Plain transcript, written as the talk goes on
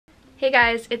Hey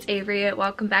guys, it's Avery.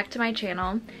 Welcome back to my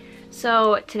channel.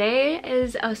 So today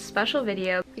is a special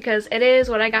video because it is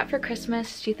what I got for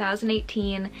Christmas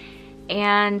 2018,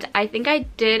 and I think I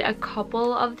did a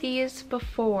couple of these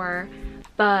before,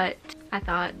 but I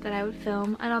thought that I would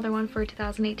film another one for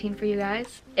 2018 for you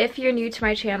guys. If you're new to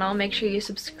my channel, make sure you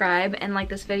subscribe and like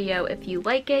this video if you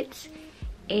like it.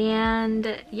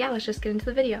 And yeah, let's just get into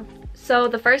the video. So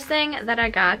the first thing that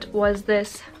I got was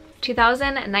this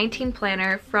 2019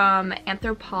 planner from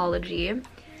Anthropology,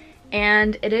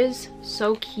 and it is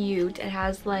so cute. It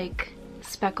has like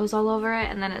speckles all over it,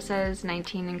 and then it says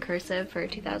 19 in cursive for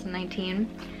 2019,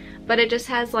 but it just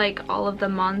has like all of the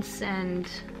months, and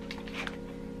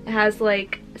it has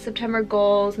like September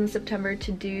goals and September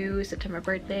to do, September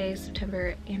birthdays,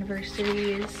 September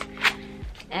anniversaries,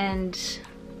 and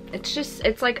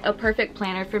it's like a perfect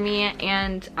planner for me.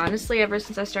 And honestly, ever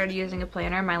since I started using a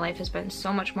planner, my life has been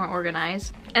so much more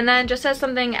organized. And then just as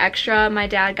something extra, my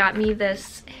dad got me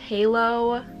this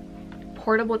Halo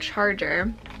portable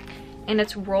charger, and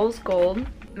it's rose gold.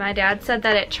 My dad said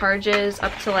that it charges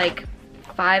up to like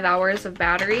 5 hours of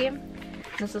battery.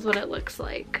 This is what it looks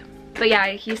like. But yeah,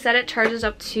 he said it charges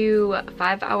up to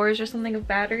 5 hours or something of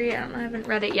battery. I haven't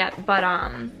read it yet, but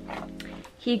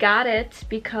he got it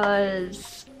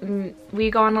because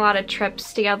we go on a lot of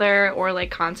trips together or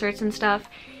like concerts and stuff,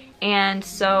 and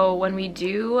so when we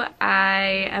do,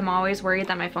 I am always worried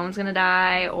that my phone's gonna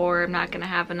die or I'm not gonna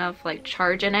have enough like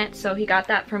charge in it. So he got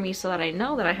that for me so that I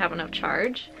know that I have enough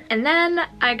charge. And then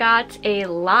I got a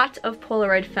lot of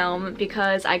Polaroid film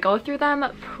because I go through them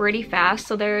pretty fast.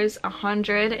 So there's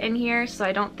 100 in here, so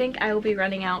I don't think I will be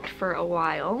running out for a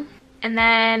while. And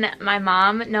then my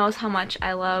mom knows how much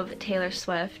I love Taylor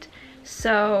Swift,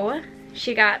 so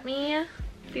she got me,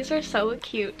 these are so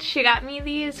cute. She got me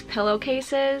these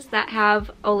pillowcases that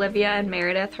have Olivia and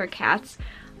Meredith, her cats,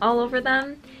 all over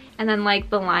them. And then like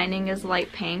the lining is light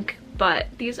pink, but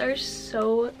these are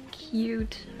so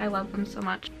cute. I love them so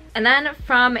much. And then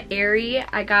from Averee,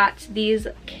 I got these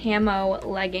camo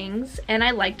leggings, and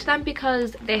I liked them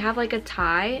because they have like a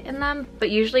tie in them, but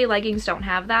usually leggings don't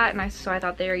have that, and so I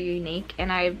thought they were unique.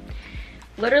 And I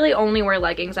literally only wear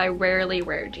leggings. I rarely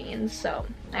wear jeans, so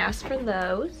I asked for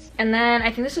those. And then I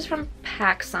think this is from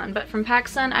PacSun, but from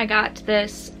PacSun I got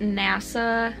this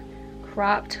NASA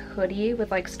cropped hoodie with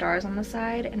like stars on the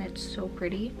side, and it's so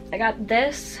pretty. I got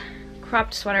this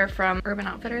cropped sweater from Urban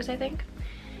Outfitters, I think,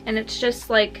 and it's just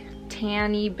like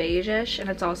tanny beige-ish, and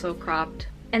it's also cropped.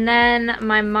 And then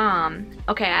my mom,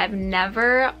 okay, I've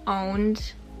never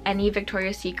owned any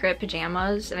Victoria's Secret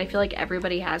pajamas, and I feel like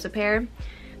everybody has a pair,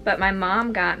 but my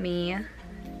mom got me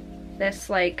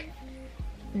this like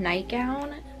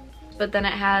nightgown, but then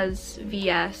it has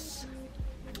VS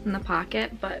in the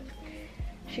pocket, but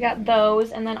she got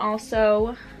those. And then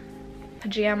also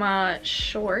pajama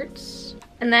shorts.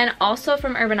 And then also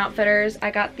from Urban Outfitters,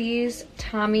 I got these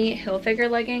Tommy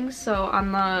Hilfiger leggings. So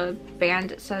on the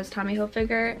band it says Tommy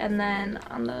Hilfiger, and then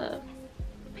on the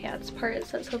pants part it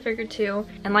says Hilfiger too.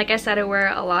 And like I said, I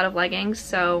wear a lot of leggings,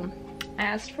 so I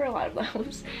asked for a lot of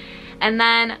those. And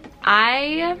then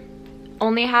I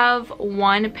only have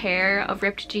one pair of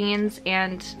ripped jeans,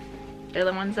 and they're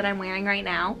the ones that I'm wearing right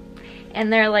now.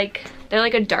 And they're like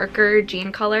a darker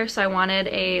jean color, so I wanted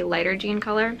a lighter jean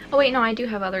color. Oh wait, no, I do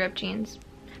have other ripped jeans,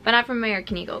 but not from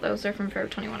American Eagle. Those are from Forever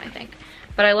 21, I think.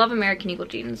 But I love American Eagle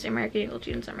jeans. American Eagle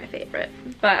jeans are my favorite.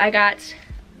 But I got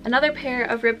another pair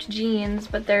of ripped jeans,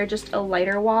 but they're just a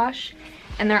lighter wash,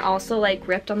 and they're also like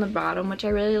ripped on the bottom, which I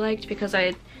really liked because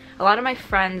a lot of my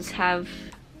friends have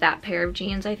that pair of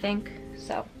jeans, I think.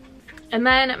 So, and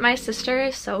then my sister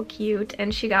is so cute,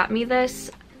 and she got me this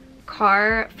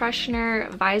car freshener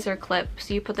visor clip.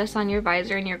 So you put this on your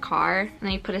visor in your car, and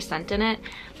then you put a scent in it,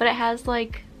 but it has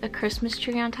like a Christmas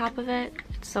tree on top of it.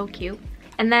 It's so cute.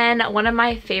 And then one of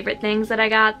my favorite things that I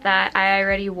got that I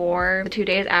already wore 2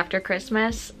 days after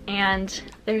Christmas, and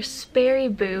they're Sperry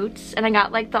boots, and I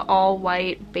got like the all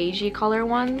white beigey color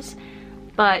ones,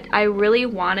 but I really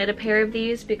wanted a pair of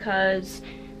these because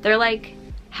they're like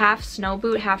half snow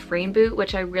boot, half rain boot,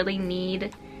 which I really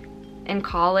need in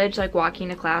college, like walking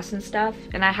to class and stuff.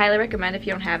 And I highly recommend, if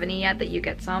you don't have any yet, that you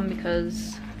get some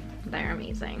because they're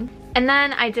amazing. And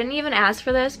then I didn't even ask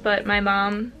for this, but my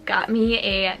mom got me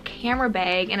a camera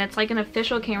bag, and it's like an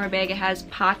official camera bag. It has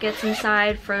pockets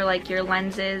inside for like your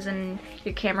lenses and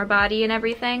your camera body and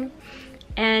everything.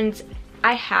 And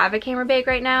I have a camera bag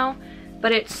right now,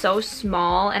 but it's so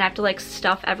small and I have to like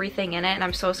stuff everything in it, and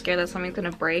I'm so scared that something's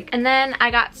gonna break. And then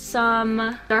I got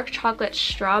some dark chocolate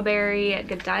strawberry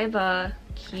Godiva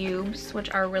cubes, which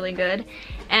are really good.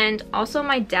 And also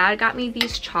my dad got me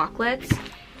these chocolates,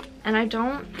 and I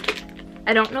don't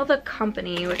I don't know the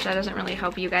company, which that doesn't really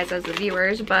help you guys as the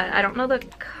viewers, but I don't know the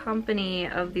company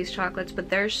of these chocolates, but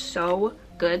they're so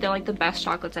good. They're like the best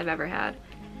chocolates I've ever had.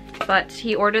 But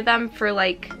he ordered them for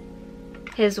like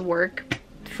his work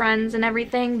friends and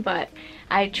everything, but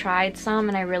I tried some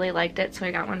and I really liked it, so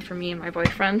I got one for me and my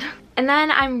boyfriend. And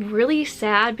then I'm really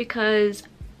sad because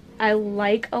I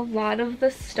like a lot of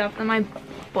the stuff that my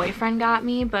boyfriend got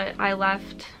me, but I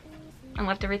left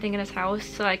everything in his house,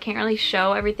 so I can't really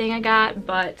show everything I got.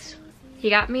 But he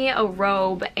got me a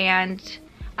robe, and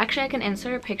actually I can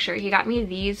insert a picture. He got me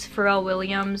these Pharrell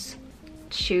Williams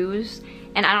shoes,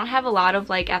 and I don't have a lot of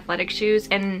like athletic shoes,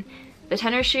 and the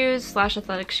tennis shoes slash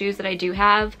athletic shoes that I do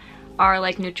have are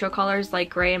like neutral colors, like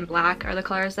gray and black are the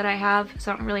colors that I have,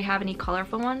 so I don't really have any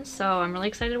colorful ones, so I'm really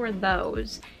excited to wear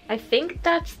those. I think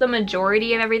that's the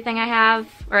majority of everything I have,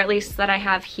 or at least that I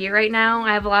have here right now.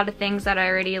 I have a lot of things that I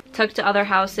already took to other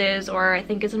houses, or I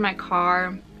think is in my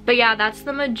car. But yeah, that's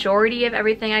the majority of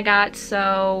everything I got.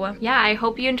 So yeah, I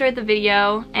hope you enjoyed the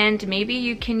video, and maybe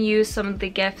you can use some of the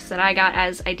gifts that I got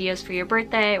as ideas for your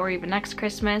birthday or even next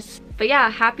Christmas. But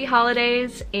yeah, happy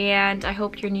holidays, and I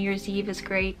hope your New Year's Eve is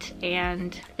great,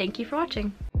 and thank you for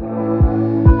watching.